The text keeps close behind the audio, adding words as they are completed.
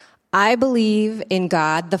I believe in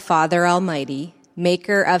God, the Father Almighty,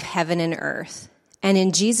 maker of heaven and earth, and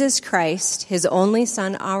in Jesus Christ, his only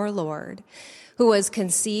Son, our Lord, who was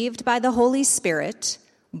conceived by the Holy Spirit,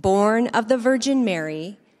 born of the Virgin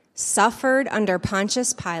Mary, suffered under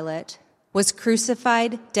Pontius Pilate, was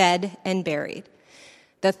crucified, dead, and buried.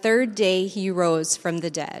 The third day he rose from the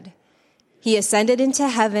dead. He ascended into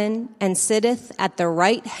heaven and sitteth at the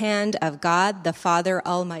right hand of God the Father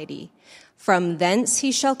Almighty. From thence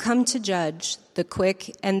he shall come to judge the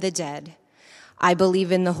quick and the dead. I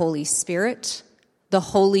believe in the Holy Spirit, the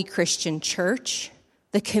holy Christian church,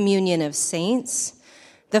 the communion of saints,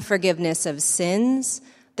 the forgiveness of sins,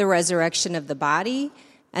 the resurrection of the body,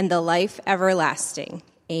 and the life everlasting.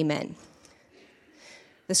 Amen.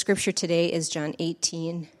 The scripture today is John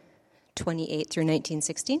 18:28 through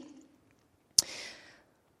 19:16.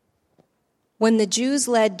 When the Jews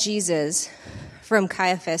led Jesus from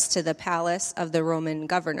Caiaphas to the palace of the Roman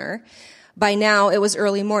governor, by now it was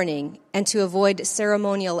early morning, and to avoid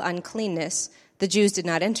ceremonial uncleanness, the Jews did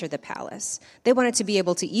not enter the palace. They wanted to be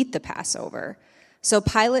able to eat the Passover. So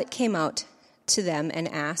Pilate came out to them and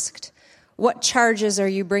asked, "What charges are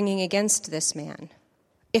you bringing against this man?"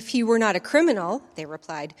 "If he were not a criminal," they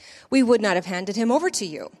replied, "we would not have handed him over to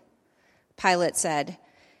you." Pilate said,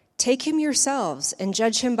 "Take him yourselves and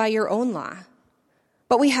judge him by your own law."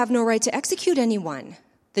 "But we have no right to execute anyone,"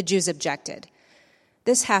 the Jews objected.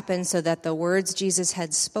 This happened so that the words Jesus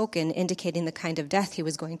had spoken, indicating the kind of death he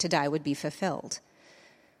was going to die, would be fulfilled.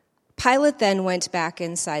 Pilate then went back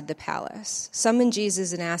inside the palace, summoned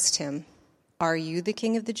Jesus, and asked him, "Are you the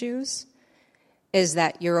king of the Jews?" "Is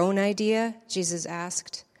that your own idea?" Jesus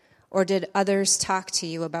asked. "Or did others talk to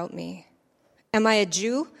you about me?" "Am I a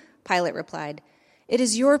Jew?" Pilate replied. "It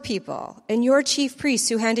is your people and your chief priests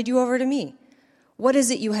who handed you over to me. What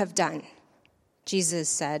is it you have done?" Jesus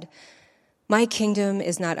said, "My kingdom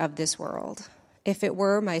is not of this world. If it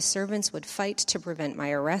were, my servants would fight to prevent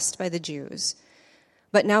my arrest by the Jews.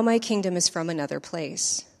 But now my kingdom is from another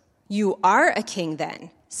place." "You are a king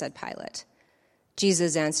then," said Pilate.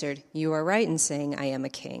 Jesus answered, "You are right in saying I am a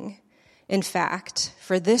king. In fact,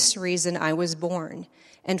 for this reason I was born,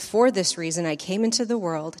 and for this reason I came into the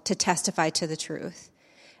world to testify to the truth.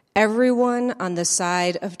 Everyone on the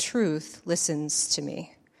side of truth listens to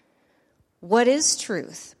me." "What is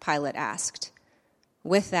truth?" Pilate asked.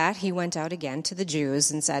 With that, he went out again to the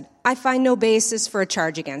Jews and said, "I find no basis for a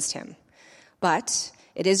charge against him. But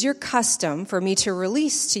it is your custom for me to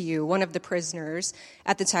release to you one of the prisoners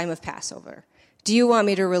at the time of Passover. Do you want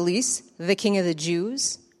me to release the king of the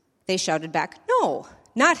Jews?" They shouted back, "No,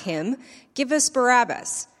 not him. Give us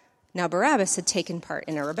Barabbas." Now Barabbas had taken part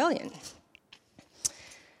in a rebellion.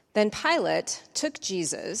 Then Pilate took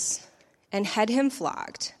Jesus and had him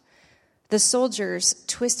flogged. The soldiers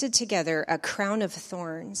twisted together a crown of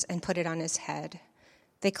thorns and put it on his head.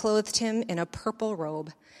 They clothed him in a purple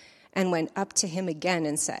robe and went up to him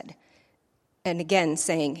again saying,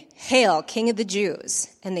 "Hail, King of the Jews!"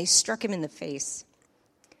 And they struck him in the face.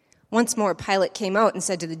 Once more Pilate came out and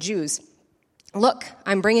said to the Jews, "Look,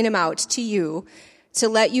 I'm bringing him out to you to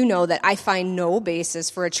let you know that I find no basis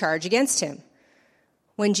for a charge against him."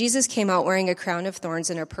 When Jesus came out wearing a crown of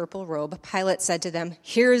thorns and a purple robe, Pilate said to them,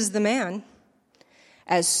 "Here is the man."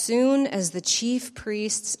 As soon as the chief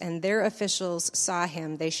priests and their officials saw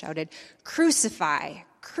him, they shouted, "Crucify,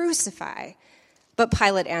 crucify." But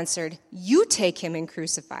Pilate answered, "You take him and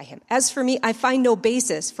crucify him. As for me, I find no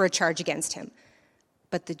basis for a charge against him."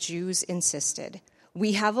 But the Jews insisted,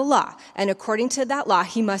 "We have a law, and according to that law,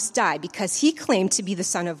 he must die because he claimed to be the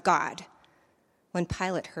Son of God." When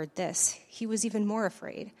Pilate heard this, he was even more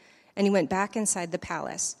afraid, and he went back inside the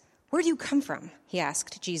palace. "Where do you come from?" he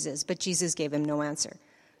asked Jesus, but Jesus gave him no answer.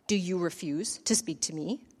 "Do you refuse to speak to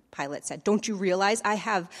me?" Pilate said. "Don't you realize I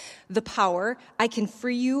have the power? I can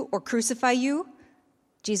free you or crucify you."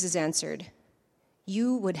 Jesus answered,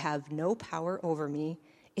 "You would have no power over me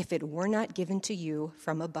if it were not given to you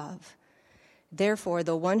from above. Therefore,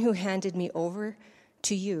 the one who handed me over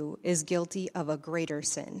to you is guilty of a greater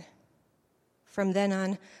sin." From then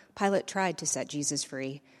on, Pilate tried to set Jesus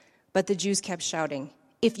free, but the Jews kept shouting,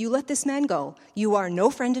 "If you let this man go, you are no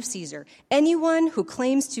friend of Caesar. Anyone who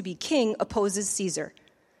claims to be king opposes Caesar."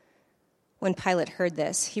 When Pilate heard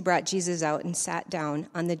this, he brought Jesus out and sat down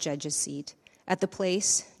on the judge's seat at the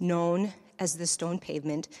place known as the stone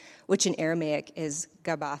pavement, which in Aramaic is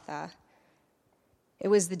Gabbatha. It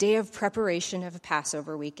was the day of preparation of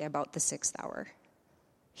Passover week, about the 6th hour.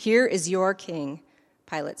 "Here is your king,"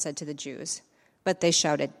 Pilate said to the Jews. But they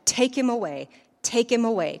shouted, take him away,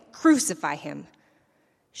 crucify him."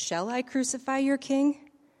 "Shall I crucify your king?"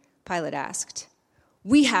 Pilate asked.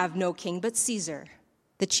 "We have no king but Caesar."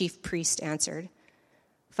 the chief priest answered.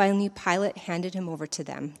 Finally, Pilate handed him over to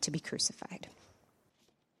them to be crucified.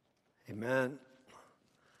 Amen.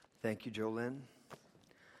 Thank you, Jolynn.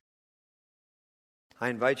 I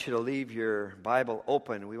invite you to leave your Bible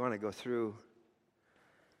open. We want to go through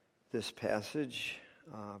this passage,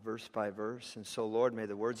 verse by verse. And so, Lord, may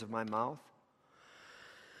the words of my mouth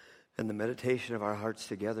and the meditation of our hearts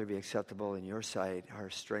together be acceptable in your sight,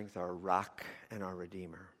 our strength, our rock, and our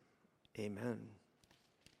Redeemer. Amen.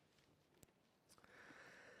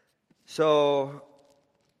 So,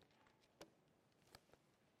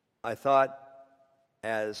 I thought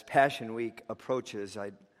as Passion Week approaches,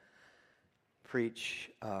 I'd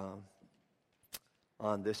preach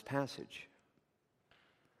on this passage.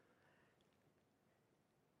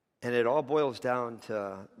 And it all boils down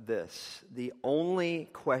to this. The only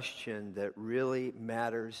question that really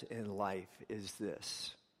matters in life is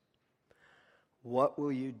this: what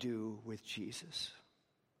will you do with Jesus?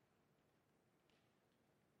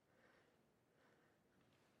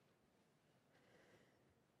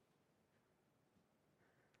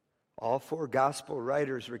 All four gospel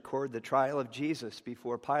writers record the trial of Jesus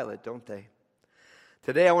before Pilate, don't they?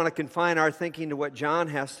 Today I want to confine our thinking to what John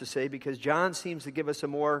has to say, because John seems to give us a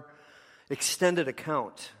more extended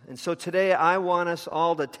account. And so today I want us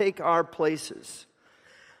all to take our places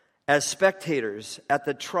as spectators at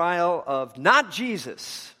the trial of not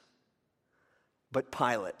Jesus, but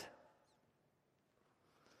Pilate.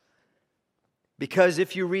 Because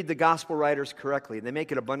if you read the gospel writers correctly, they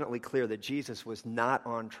make it abundantly clear that Jesus was not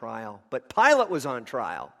on trial, but Pilate was on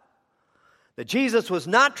trial. That Jesus was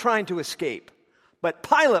not trying to escape, but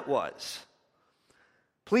Pilate was.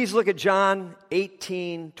 Please look at John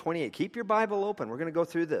 18:28. Keep your Bible open. We're going to go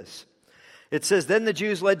through this. It says, "Then the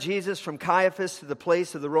Jews led Jesus from Caiaphas to the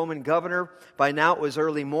place of the Roman governor. By now it was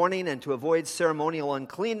early morning, and to avoid ceremonial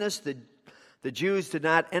uncleanness, the Jews did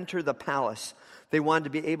not enter the palace. They wanted to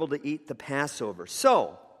be able to eat the Passover."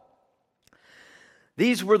 So,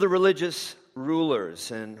 these were the religious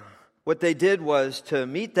rulers, and what they did was to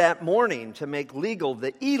meet that morning to make legal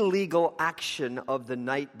the illegal action of the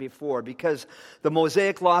night before, because the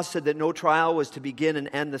Mosaic law said that no trial was to begin and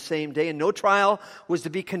end the same day, and no trial was to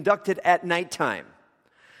be conducted at nighttime.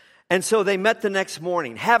 And so they met the next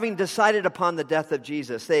morning, having decided upon the death of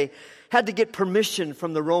Jesus. They had to get permission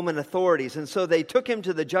from the Roman authorities, and so they took him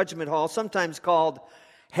to the judgment hall, sometimes called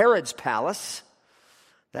Herod's palace.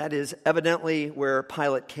 That is evidently where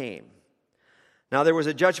Pilate came. Now, there was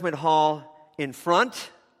a judgment hall in front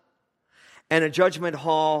and a judgment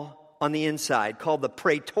hall on the inside called the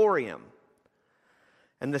Praetorium.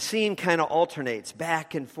 And the scene kind of alternates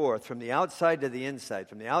back and forth from the outside to the inside,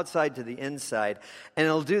 from the outside to the inside, and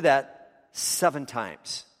it'll do that 7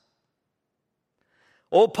 times.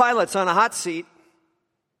 Old Pilate's on a hot seat.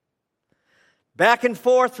 Back and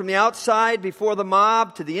forth from the outside before the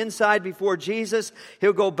mob to the inside before Jesus.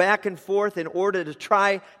 He'll go back and forth in order to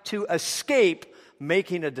try to escape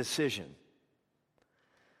making a decision.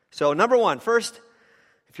 So, number one, first,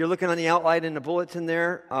 if you're looking on the outline in the bulletin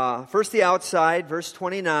there, first the outside, verse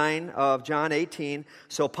 29 of John 18.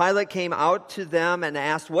 "So Pilate came out to them and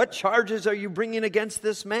asked, 'What charges are you bringing against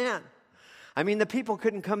this man?'" I mean, the people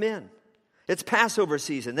couldn't come in. It's Passover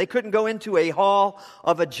season. They couldn't go into a hall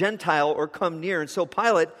of a Gentile or come near. And so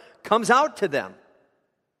Pilate comes out to them.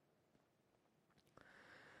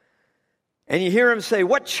 And you hear him say,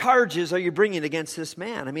 "What charges are you bringing against this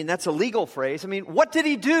man?" I mean, that's a legal phrase. I mean, what did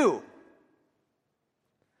he do?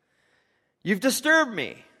 "You've disturbed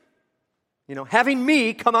me, having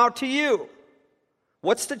me come out to you.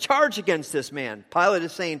 What's the charge against this man?" Pilate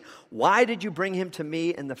is saying, "Why did you bring him to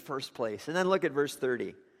me in the first place?" And then look at verse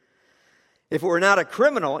 30. If he were not a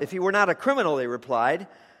criminal, they replied,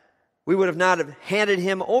 "we would have not have handed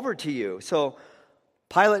him over to you." So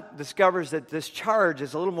Pilate discovers that this charge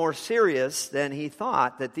is a little more serious than he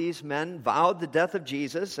thought, that these men vowed the death of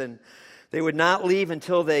Jesus and they would not leave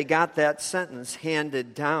until they got that sentence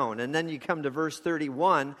handed down. And then you come to verse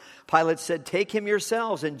 31. Pilate said, "Take him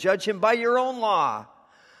yourselves and judge him by your own law.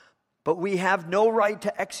 But we have no right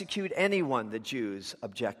to execute anyone," the Jews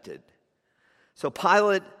objected. So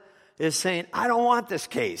Pilate is saying, "I don't want this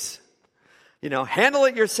case. Handle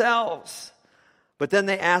it yourselves." But then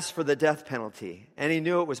they asked for the death penalty, and he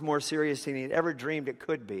knew it was more serious than he'd ever dreamed it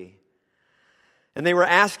could be. And they were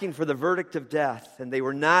asking for the verdict of death, and they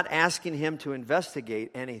were not asking him to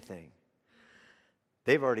investigate anything.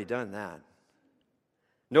 They've already done that.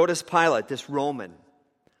 Notice Pilate, this Roman.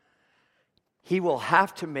 He will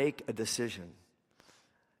have to make a decision.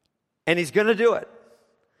 And he's going to do it,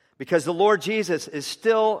 because the Lord Jesus is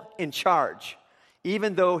still in charge,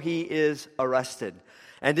 even though he is arrested.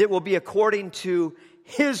 And it will be according to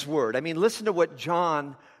his word. I mean, listen to what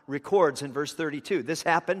John records in verse 32. This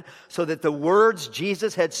happened so that the words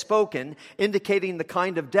Jesus had spoken, indicating the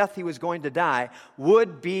kind of death he was going to die,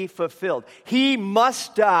 would be fulfilled. He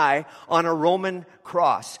must die on a Roman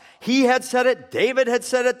cross. He had said it, David had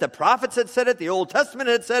said it, the prophets had said it, the Old Testament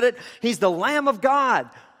had said it. He's the Lamb of God,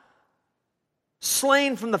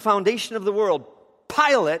 slain from the foundation of the world.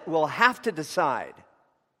 Pilate will have to decide.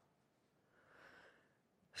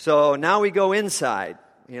 So now we go inside.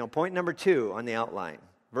 Point number 2 on the outline.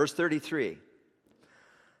 Verse 33.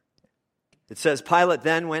 It says, Pilate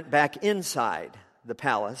then went back inside the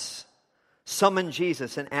palace, summoned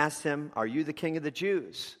Jesus, and asked him, "Are you the king of the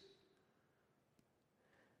Jews?"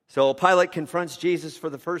 So Pilate confronts Jesus for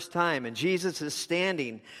the first time, and Jesus is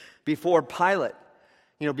standing before Pilate,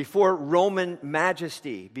 before Roman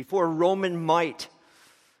majesty, before Roman might.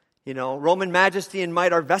 Roman majesty and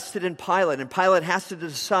might are vested in Pilate, and Pilate has to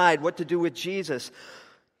decide what to do with Jesus.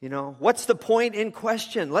 What's the point in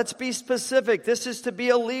question? Let's be specific. This is to be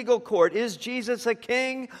a legal court. Is Jesus a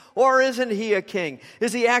king or isn't he a king?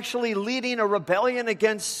 Is he actually leading a rebellion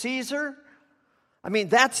against Caesar? I mean,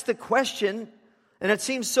 that's the question. And it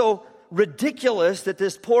seems so ridiculous that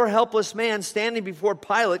this poor helpless man standing before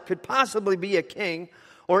Pilate could possibly be a king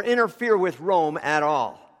or interfere with Rome at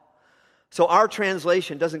all. So our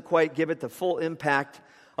translation doesn't quite give it the full impact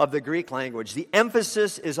of the Greek language. The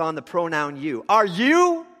emphasis is on the pronoun you. Are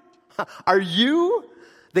you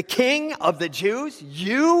the king of the Jews?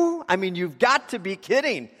 You? I mean, you've got to be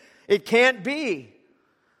kidding. It can't be.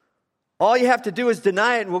 All you have to do is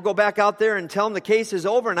deny it, and we'll go back out there and tell them the case is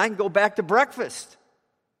over, and I can go back to breakfast.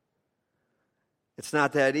 It's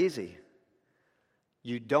not that easy.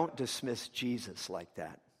 You don't dismiss Jesus like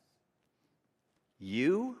that.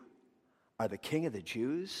 You are the king of the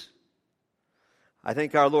Jews? I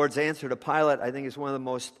think our Lord's answer to Pilate, is one of the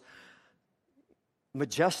most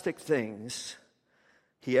majestic things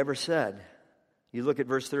he ever said. You look at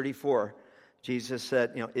verse 34. Jesus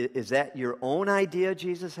said, is that your own idea,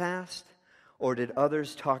 Jesus asked? Or did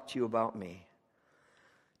others talk to you about me?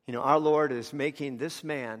 Our Lord is making this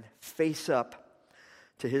man face up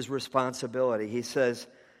to his responsibility. He says,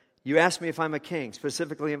 you asked me if I'm a king,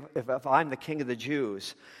 specifically if I'm the king of the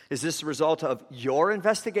Jews. Is this the result of your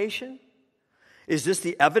investigation? Is this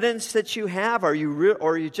the evidence that you have? Or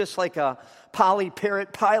are you just like a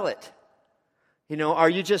polyparrot Pilate? Are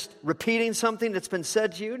you just repeating something that's been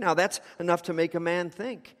said to you? Now that's enough to make a man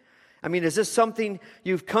think. I mean, is this something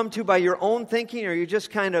you've come to by your own thinking, or are you just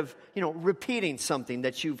kind of, repeating something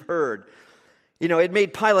that you've heard? It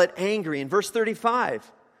made Pilate angry. In verse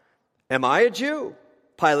 35, am I a Jew?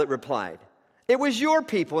 Pilate replied, it was your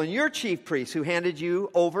people and your chief priests who handed you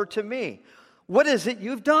over to me. What is it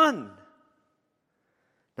you've done?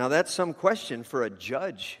 Now that's some question for a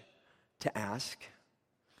judge to ask.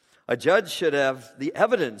 A judge should have the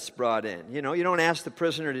evidence brought in. You don't ask the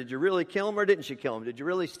prisoner, did you really kill him or didn't you kill him? Did you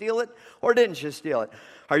really steal it or didn't you steal it?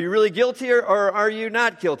 Are you really guilty or are you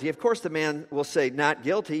not guilty? Of course the man will say not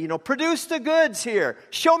guilty. Produce the goods here.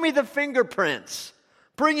 Show me the fingerprints.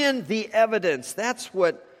 Bring in the evidence. That's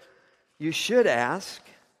what you should ask.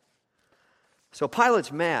 So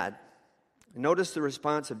Pilate's mad. Notice the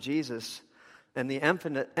response of Jesus and the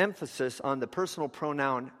emphasis on the personal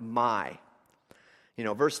pronoun my.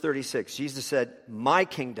 Verse 36, Jesus said, my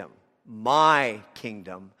kingdom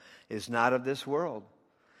is not of this world.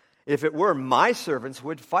 If it were, my servants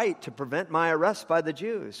would fight to prevent my arrest by the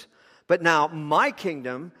Jews. But now my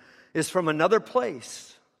kingdom is from another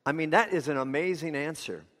place. That is an amazing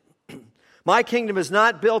answer. My kingdom is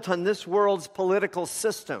not built on this world's political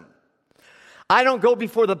system. I don't go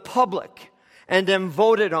before the public and am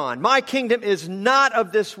voted on. My kingdom is not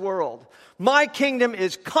of this world. My kingdom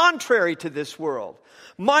is contrary to this world.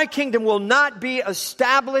 My kingdom will not be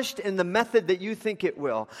established in the method that you think it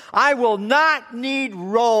will. I will not need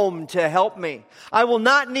Rome to help me. I will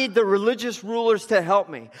not need the religious rulers to help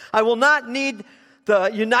me. I will not need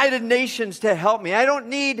the United Nations to help me. I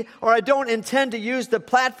don't intend to use the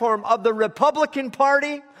platform of the Republican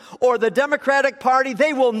Party or the Democratic Party.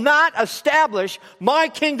 They will not establish my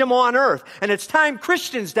kingdom on earth. And it's time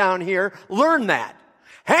Christians down here learn that.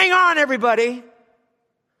 Hang on, everybody.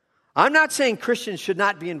 I'm not saying Christians should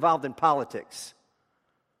not be involved in politics.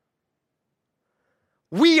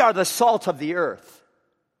 We are the salt of the earth.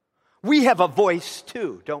 We have a voice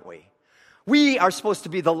too, don't we? We are supposed to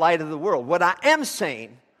be the light of the world. What I am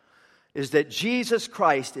saying is that Jesus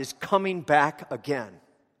Christ is coming back again.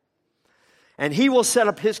 And he will set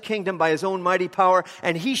up his kingdom by his own mighty power,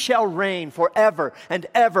 and he shall reign forever and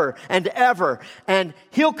ever and ever. And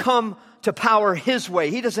he'll come to power his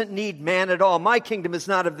way. He doesn't need man at all. My kingdom is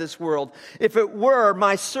not of this world. If it were,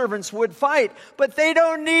 my servants would fight, but they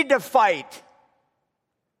don't need to fight.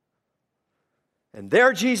 And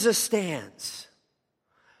there Jesus stands,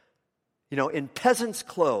 in peasant's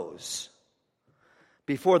clothes,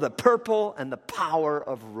 before the purple and the power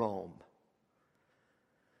of Rome.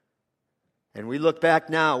 And we look back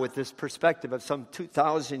now with this perspective of some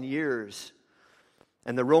 2,000 years,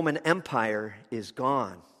 and the Roman Empire is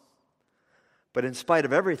gone. But in spite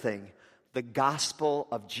of everything, the gospel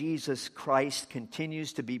of Jesus Christ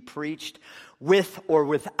continues to be preached with or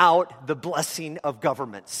without the blessing of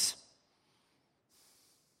governments.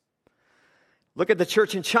 Look at the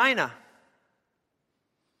church in China,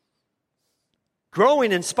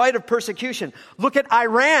 growing in spite of persecution. Look at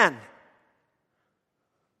Iran.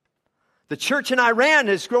 The church in Iran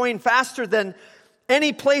is growing faster than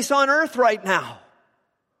any place on earth right now.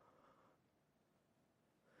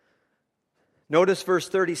 Notice verse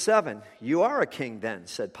 37. You are a king then,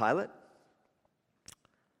 said Pilate.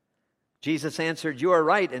 Jesus answered, you are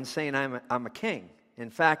right in saying I'm a king. In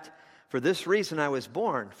fact, for this reason I was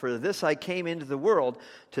born. For this I came into the world,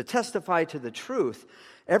 to testify to the truth.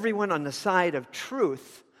 Everyone on the side of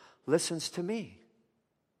truth listens to me.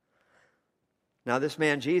 Now this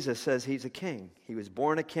man Jesus says he's a king. He was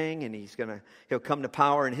born a king, and he'll come to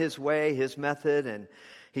power in his way, his method, and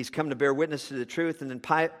he's come to bear witness to the truth. And then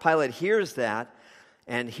Pilate hears that,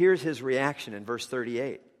 and here's his reaction in verse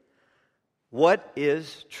 38. What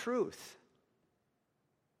is truth?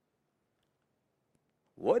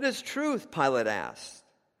 What is truth? Pilate asked.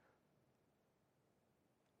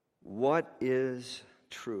 What is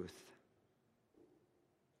truth?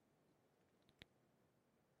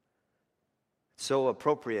 So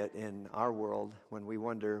appropriate in our world when we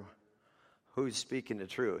wonder who's speaking the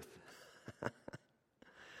truth.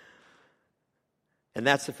 And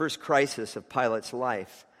that's the first crisis of Pilate's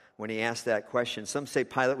life when he asked that question. Some say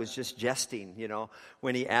Pilate was just jesting,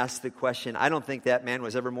 when he asked the question. I don't think that man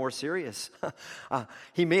was ever more serious.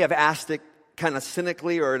 He may have asked it kind of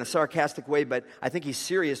cynically or in a sarcastic way, but I think he's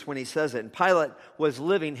serious when he says it. And Pilate was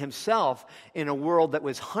living himself in a world that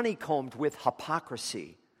was honeycombed with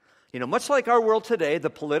hypocrisy. Much like our world today, the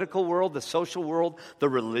political world, the social world, the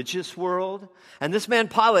religious world. And this man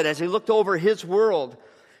Pilate, as he looked over his world,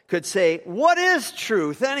 could say, what is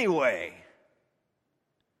truth anyway?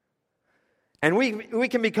 And we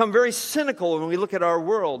can become very cynical when we look at our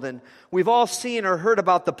world. And we've all seen or heard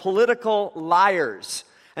about the political liars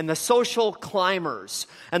and the social climbers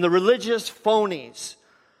and the religious phonies.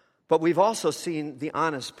 But we've also seen the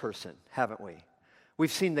honest person, haven't we?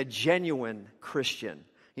 We've seen the genuine Christian,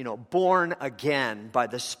 born again by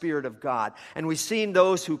the Spirit of God. And we've seen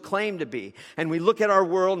those who claim to be. And we look at our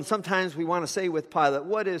world, and sometimes we want to say with Pilate,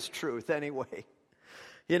 what is truth anyway?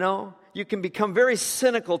 You can become very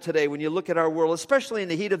cynical today when you look at our world, especially in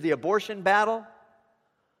the heat of the abortion battle.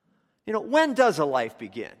 When does a life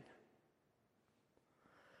begin?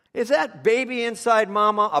 Is that baby inside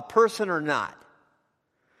mama a person or not?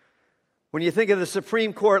 When you think of the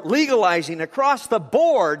Supreme Court legalizing across the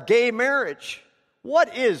board gay marriage,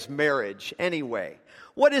 what is marriage anyway?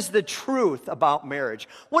 What is the truth about marriage?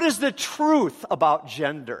 What is the truth about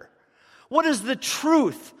gender? What is the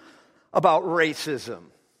truth about racism?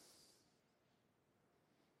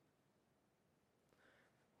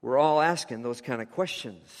 We're all asking those kind of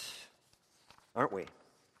questions, aren't we?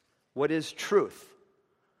 What is truth?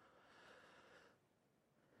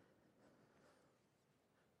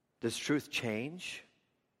 Does truth change?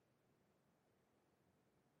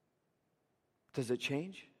 Does it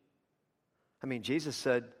change? Jesus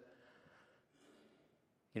said,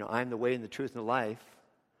 I'm the way and the truth and the life.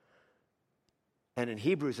 And in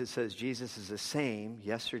Hebrews it says Jesus is the same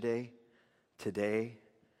yesterday, today,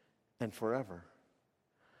 and forever.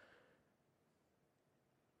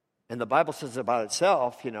 And the Bible says about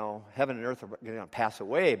itself, heaven and earth are going to pass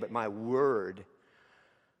away, but my word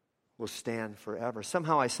will stand forever.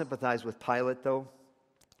 Somehow I sympathize with Pilate, though.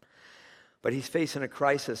 But he's facing a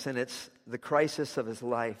crisis, and it's the crisis of his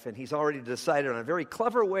life. And he's already decided on a very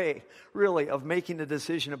clever way, really, of making a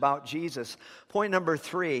decision about Jesus. Point number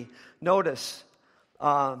 3, notice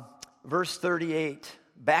verse 38.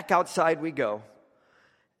 Back outside we go.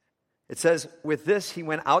 It says, with this he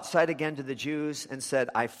went outside again to the Jews and said,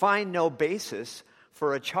 I find no basis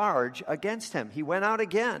for a charge against him. He went out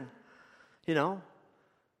again. He's on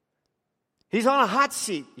a hot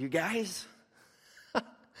seat, you guys.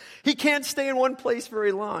 He can't stay in one place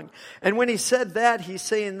very long. And when he said that, he's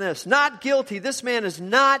saying this, not guilty. This man is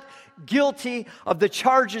not guilty of the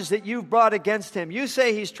charges that you've brought against him. You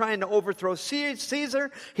say he's trying to overthrow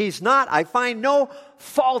Caesar. He's not. I find no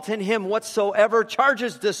fault in him whatsoever.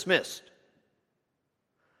 Charges dismissed.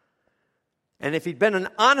 And if he'd been an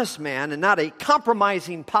honest man and not a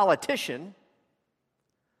compromising politician,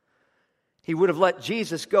 he would have let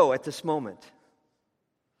Jesus go at this moment.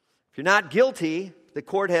 If you're not guilty, the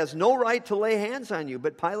court has no right to lay hands on you.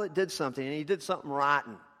 But Pilate did something, and he did something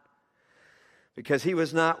rotten because he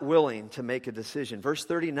was not willing to make a decision. Verse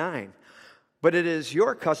 39, but it is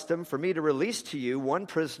your custom for me to release to you one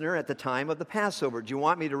prisoner at the time of the Passover. Do you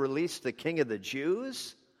want me to release the king of the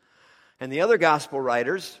Jews? And the other gospel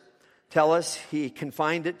writers tell us he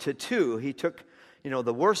confined it to two. He took,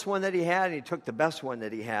 the worst one that he had, and he took the best one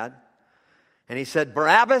that he had. And he said,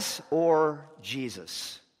 Barabbas or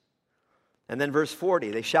Jesus? And then verse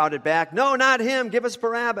 40, they shouted back, no, not him, give us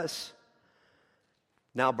Barabbas.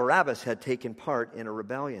 Now Barabbas had taken part in a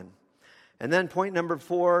rebellion. And then point number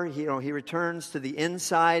 4, he returns to the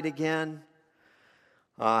inside again.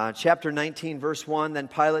 Chapter 19, verse 1, then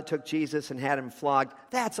Pilate took Jesus and had him flogged.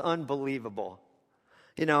 That's unbelievable.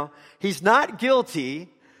 He's not guilty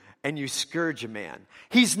and you scourge a man.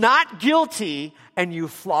 He's not guilty and you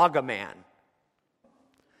flog a man.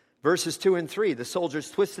 Verses 2 and 3, the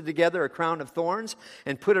soldiers twisted together a crown of thorns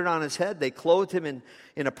and put it on his head. They clothed him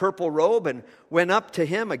in a purple robe and went up to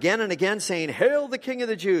him again and again saying, Hail the King of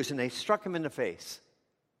the Jews! And they struck him in the face.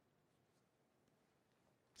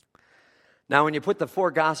 Now when you put the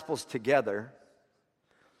 4 Gospels together,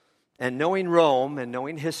 and knowing Rome and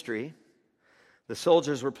knowing history, the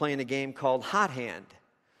soldiers were playing a game called Hot Hand.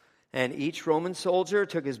 And each Roman soldier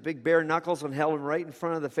took his big bare knuckles and held them right in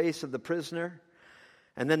front of the face of the prisoner.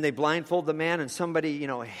 And then they blindfold the man and somebody,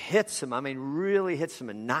 hits him. Really hits him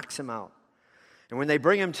and knocks him out. And when they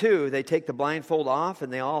bring him to, they take the blindfold off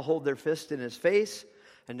and they all hold their fist in his face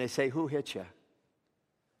and they say, who hit you?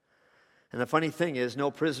 And the funny thing is,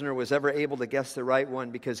 no prisoner was ever able to guess the right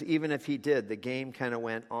one because even if he did, the game kind of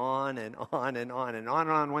went on and on and on and on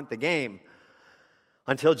and on went the game.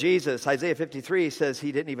 Until Jesus, Isaiah 53 says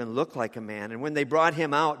he didn't even look like a man. And when they brought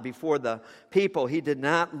him out before the people, he did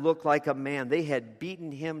not look like a man. They had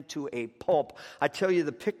beaten him to a pulp. I tell you,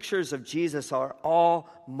 the pictures of Jesus are all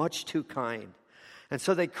much too kind. And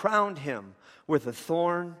so they crowned him with a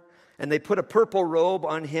thorn, and they put a purple robe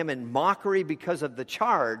on him in mockery because of the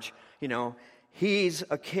charge. He's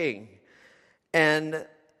a king. And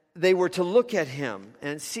they were to look at him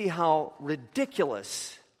and see how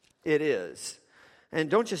ridiculous it is. And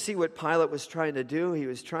don't you see what Pilate was trying to do? He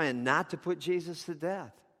was trying not to put Jesus to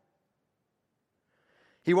death.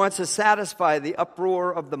 He wants to satisfy the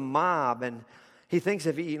uproar of the mob, and he thinks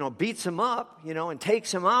if he, beats him up, and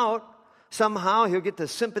takes him out, somehow he'll get the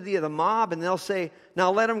sympathy of the mob, and they'll say, now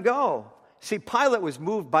let him go. See, Pilate was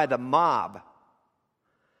moved by the mob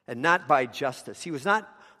and not by justice. He was not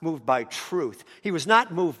moved by truth. He was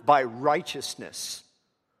not moved by righteousness.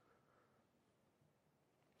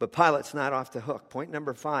 But Pilate's not off the hook. Point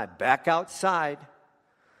number 5, back outside.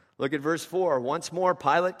 Look at verse 4. Once more,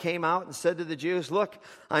 Pilate came out and said to the Jews, look,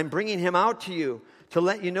 I'm bringing him out to you to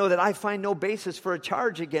let you know that I find no basis for a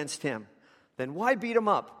charge against him. Then why beat him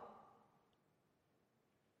up?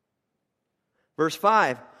 Verse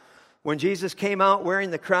 5, when Jesus came out wearing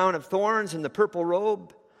the crown of thorns and the purple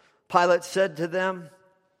robe, Pilate said to them,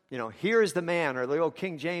 here is the man, or the old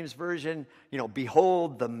King James Version,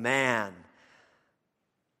 behold the man.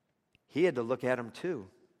 He had to look at him too.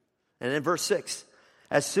 And in verse 6,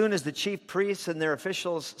 as soon as the chief priests and their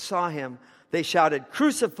officials saw him, they shouted,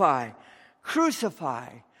 crucify, crucify.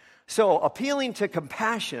 So appealing to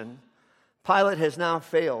compassion, Pilate has now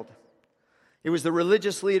failed. It was the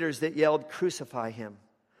religious leaders that yelled, crucify him.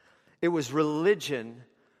 It was religion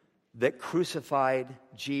that crucified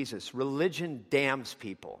Jesus. Religion damns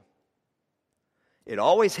people. It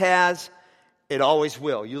always has, it always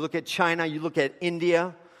will. You look at China, you look at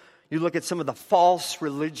India, you look at some of the false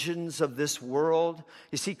religions of this world.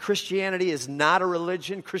 You see, Christianity is not a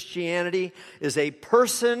religion. Christianity is a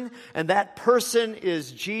person, and that person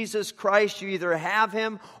is Jesus Christ. You either have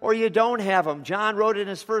him or you don't have him. John wrote in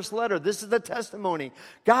his first letter, this is the testimony.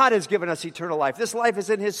 God has given us eternal life. This life is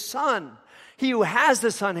in his Son. He who has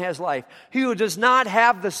the Son has life. He who does not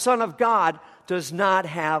have the Son of God does not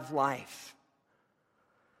have life.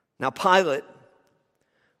 Now, Pilate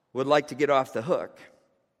would like to get off the hook.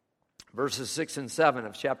 Verses 6 and 7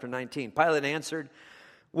 of chapter 19. Pilate answered,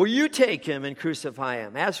 will you take him and crucify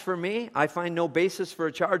him? As for me, I find no basis for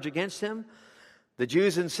a charge against him. The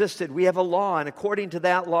Jews insisted, we have a law, and according to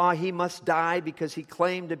that law, he must die because he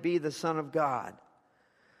claimed to be the Son of God.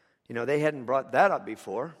 You know, they hadn't brought that up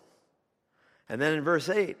before. And then in verse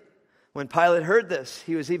 8, when Pilate heard this,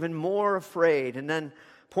 he was even more afraid. And then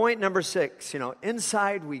point number 6,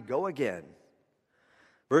 inside we go again.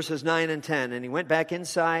 Verses 9 and 10, and he went back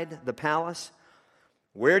inside the palace.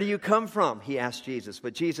 Where do you come from? He asked Jesus,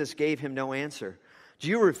 but Jesus gave him no answer. Do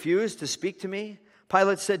you refuse to speak to me?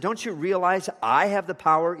 Pilate said, don't you realize I have the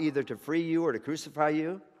power either to free you or to crucify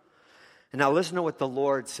you? And now listen to what the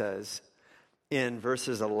Lord says in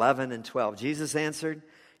verses 11 and 12. Jesus answered,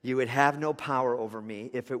 you would have no power over me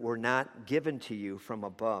if it were not given to you from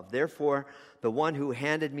above. Therefore, the one who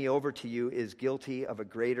handed me over to you is guilty of a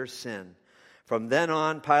greater sin. From then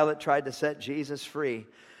on, Pilate tried to set Jesus free,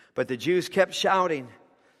 but the Jews kept shouting,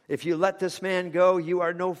 if you let this man go, you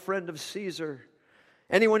are no friend of Caesar.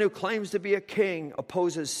 Anyone who claims to be a king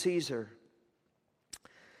opposes Caesar.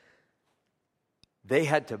 They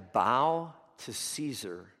had to bow to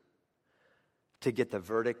Caesar to get the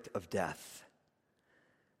verdict of death.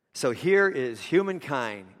 So here is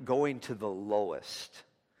humankind going to the lowest.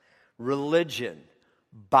 Religion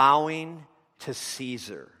bowing to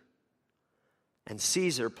Caesar. And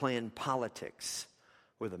Caesar playing politics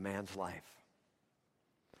with a man's life.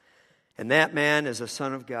 And that man is a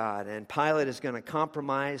son of God. And Pilate is going to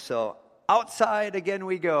compromise. So outside again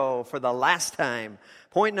we go for the last time.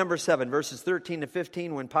 Point number 7, verses 13 to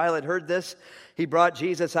 15. When Pilate heard this, he brought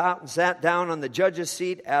Jesus out and sat down on the judge's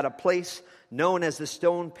seat at a place known as the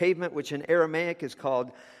stone pavement, which in Aramaic is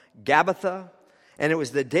called Gabbatha. And it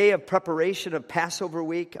was the day of preparation of Passover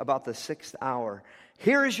week, about the 6th hour.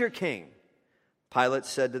 Here is your king, Pilate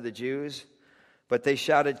said to the Jews. But they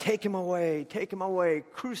shouted, take him away,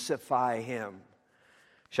 crucify him.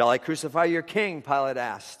 Shall I crucify your king? Pilate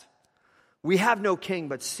asked. We have no king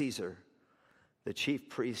but Caesar, the chief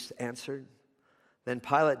priests answered. Then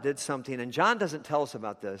Pilate did something, and John doesn't tell us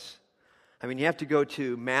about this. I mean, you have to go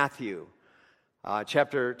to Matthew,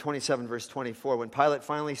 chapter 27, verse 24. When Pilate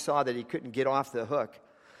finally saw that he couldn't get off the hook,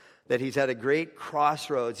 that he's at a great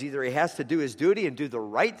crossroads. Either he has to do his duty and do the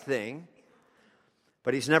right thing,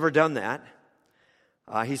 but he's never done that.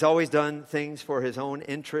 He's always done things for his own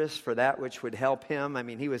interests, for that which would help him. I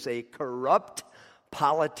mean, he was a corrupt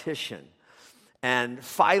politician. And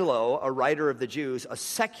Philo, a writer of the Jews, a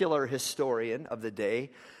secular historian of the day,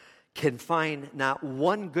 can find not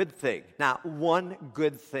one good thing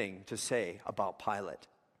to say about Pilate.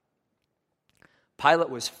 Pilate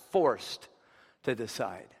was forced to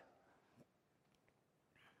decide.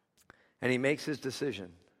 And he makes his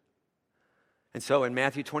decision. And so in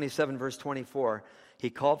Matthew 27, verse 24, he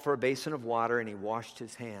called for a basin of water and he washed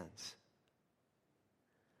his hands.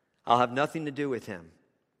 I'll have nothing to do with him.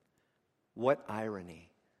 What irony.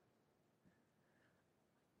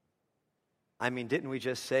 I mean, didn't we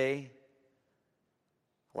just say,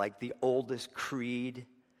 like the oldest creed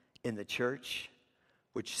in the church,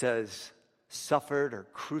 which says, suffered or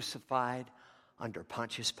crucified under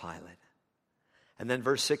Pontius Pilate? And then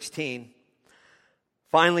verse 16,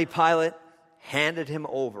 finally Pilate handed him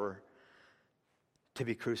over to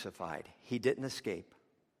be crucified. He didn't escape,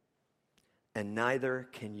 and neither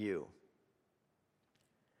can you.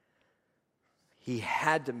 He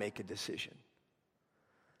had to make a decision,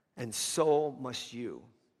 and so must you.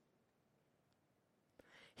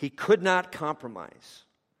 He could not compromise.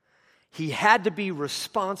 He had to be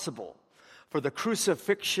responsible for the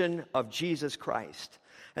crucifixion of Jesus Christ.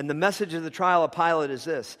 And the message of the trial of Pilate is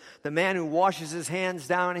this: the man who washes his hands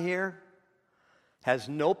down here has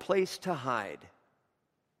no place to hide.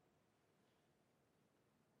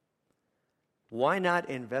 Why not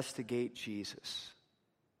investigate Jesus?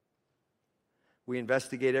 We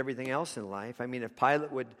investigate everything else in life. I mean, if Pilate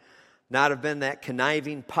would not have been that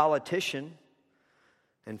conniving politician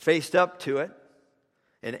and faced up to it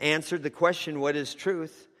and answered the question, what is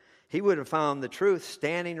truth? He would have found the truth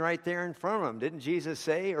standing right there in front of him. Didn't Jesus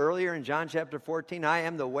say earlier in John chapter 14, I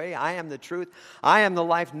am the way, I am the truth, I am the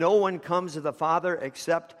life. No one comes to the Father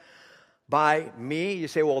except by me. You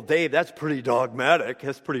say, well, Dave, that's pretty dogmatic.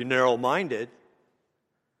 That's pretty narrow-minded.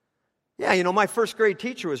 Yeah, my first grade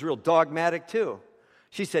teacher was real dogmatic too.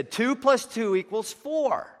 She said 2 + 2 =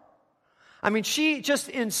 4. I mean, she just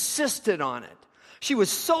insisted on it. She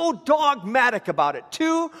was so dogmatic about it.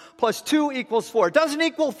 2 + 2 = 4. It doesn't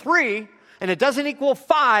equal 3, and it doesn't equal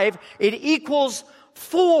 5. It equals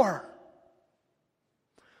 4.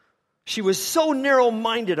 She was so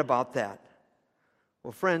narrow-minded about that.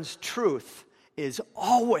 Well, friends, truth is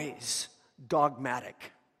always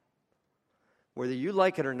dogmatic, whether you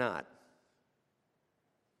like it or not.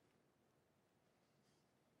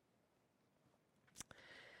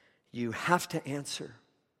 You have to answer.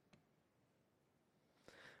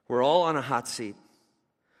 We're all on a hot seat.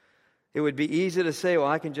 It would be easy to say, well,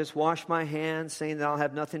 I can just wash my hands, saying that I'll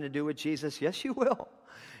have nothing to do with Jesus. Yes, you will.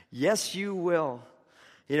 Yes, you will.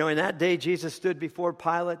 You know, in that day, Jesus stood before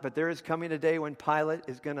Pilate, but there is coming a day when Pilate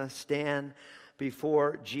is going to stand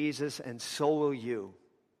before Jesus, and so will you.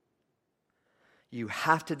 You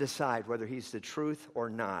have to decide whether he's the truth or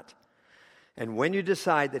not. And when you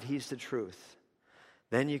decide that he's the truth,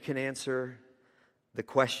 then you can answer the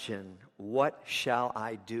question, what shall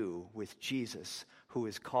I do with Jesus, who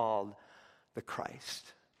is called the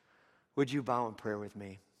Christ? Would you bow in prayer with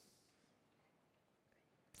me?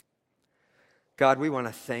 God, we want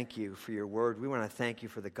to thank you for your word. We want to thank you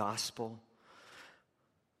for the gospel.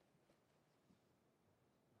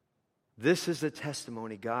 This is the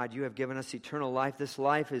testimony, God. You have given us eternal life. This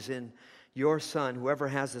life is in your Son. Whoever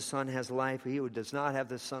has the Son has life. He who does not have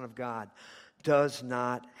the Son of God does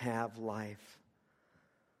not have life.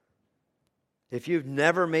 If you've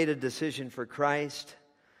never made a decision for Christ,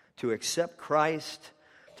 to accept Christ,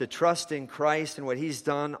 to trust in Christ and what he's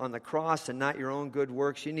done on the cross and not your own good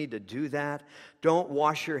works, you need to do that. Don't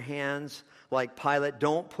wash your hands like Pilate.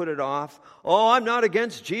 Don't put it off. Oh, I'm not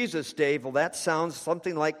against Jesus, Dave. Well, that sounds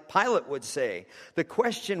something like Pilate would say. The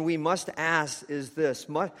question we must ask is this: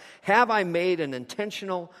 have I made an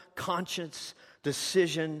intentional, conscious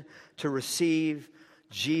decision to receive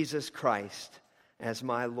Jesus Christ as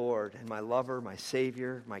my Lord and my lover, my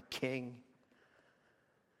Savior, my King?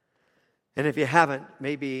 And if you haven't,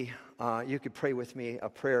 maybe you could pray with me a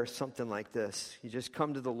prayer something like this. You just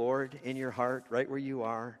come to the Lord in your heart, right where you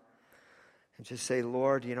are, and just say,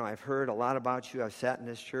 Lord, you know, I've heard a lot about you. I've sat in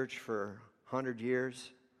this church for 100 years,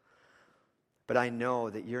 but I know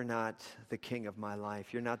that you're not the King of my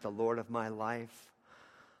life. You're not the Lord of my life.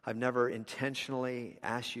 I've never intentionally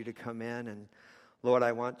asked you to come in, and Lord,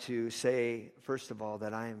 I want to say, first of all,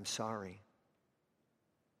 that I am sorry.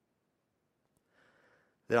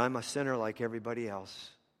 That I'm a sinner like everybody else.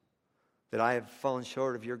 That I have fallen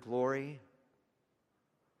short of your glory.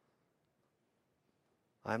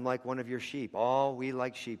 I'm like one of your sheep. All we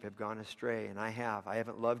like sheep have gone astray, and I have. I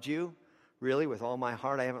haven't loved you, really, with all my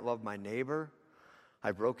heart. I haven't loved my neighbor.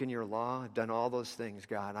 I've broken your law. I've done all those things,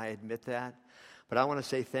 God. I admit that. But I want to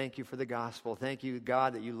say thank you for the gospel. Thank you,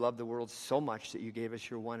 God, that you love the world so much that you gave us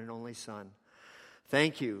your one and only Son.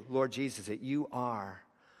 Thank you, Lord Jesus, that you are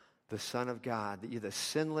the Son of God, that you're the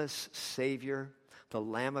sinless Savior, the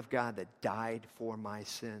Lamb of God that died for my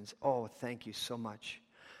sins. Oh, thank you so much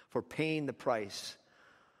for paying the price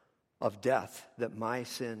of death that my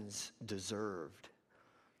sins deserved.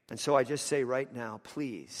 And so I just say right now,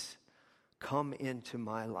 please come into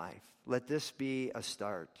my life. Let this be a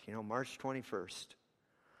start, March 21st.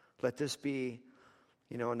 Let this be,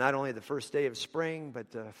 not only the first day of spring,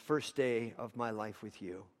 but the first day of my life with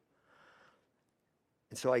you.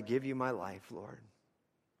 And so I give you my life, Lord.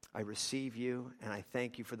 I receive you, and I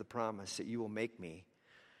thank you for the promise that you will make me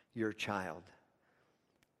your child.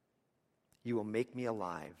 You will make me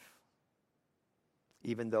alive,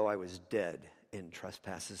 even though I was dead in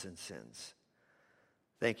trespasses and sins.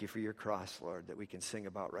 Thank you for your cross, Lord, that we can sing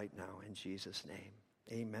about right now. In Jesus' name,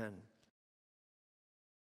 amen.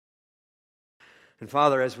 And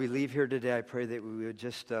Father, as we leave here today, I pray that we would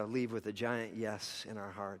just leave with a giant yes in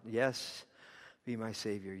our heart. Yes, be my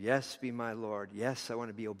Savior. Yes, be my Lord. Yes, I want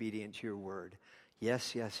to be obedient to your word.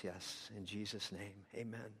 Yes, yes, yes. In Jesus' name,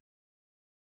 amen.